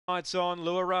Lights on,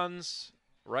 Lure runs,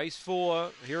 race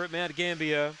 4 here at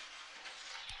Mt-Gambier.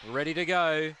 Ready to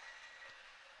go.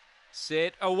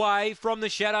 Set away from the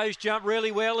shadows, jump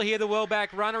really well here. The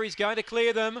well-back runner is going to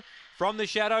clear them from the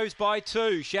shadows by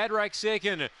 2. Shadrach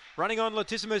second, running on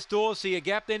Latissimus Dorsey. A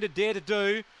gap then to Dare to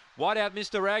Do. Wide out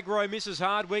Mr. Agro, Mrs.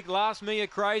 Hardwick. Last Mia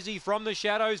Crazy from the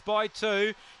shadows by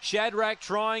 2. Shadrach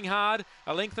trying hard.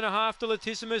 A length and a half to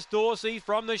Latissimus Dorsey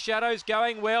from the shadows,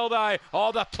 going well though.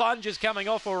 Oh, the plunge is coming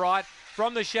off all right.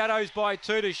 From the shadows by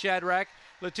 2 to Shadrach.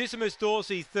 Latissimus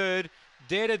Dorsey third.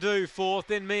 Dare to Do fourth.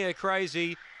 Then Mia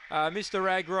Crazy. Mr.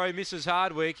 Agro, Mrs.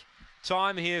 Hardwick.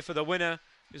 Time here for the winner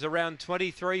is around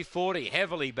 23:40,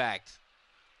 heavily backed.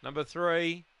 Number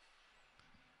 3,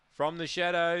 from the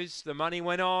shadows. The money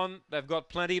went on. They've got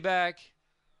plenty back.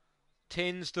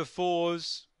 10s to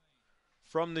 4s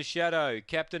from the shadow.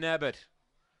 Captain Abbott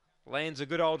lands a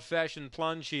good old-fashioned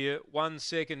plunge here. 1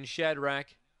 second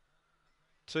Shadrach.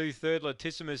 2 third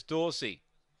Latissimus Dorsey.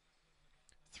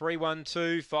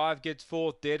 3-1-2. 5 gets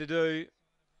 4th. Dare to Do.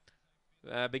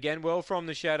 Began well from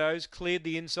the shadows, cleared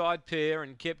the inside pair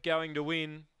and kept going to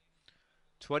win.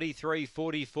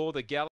 23:44 the gallop.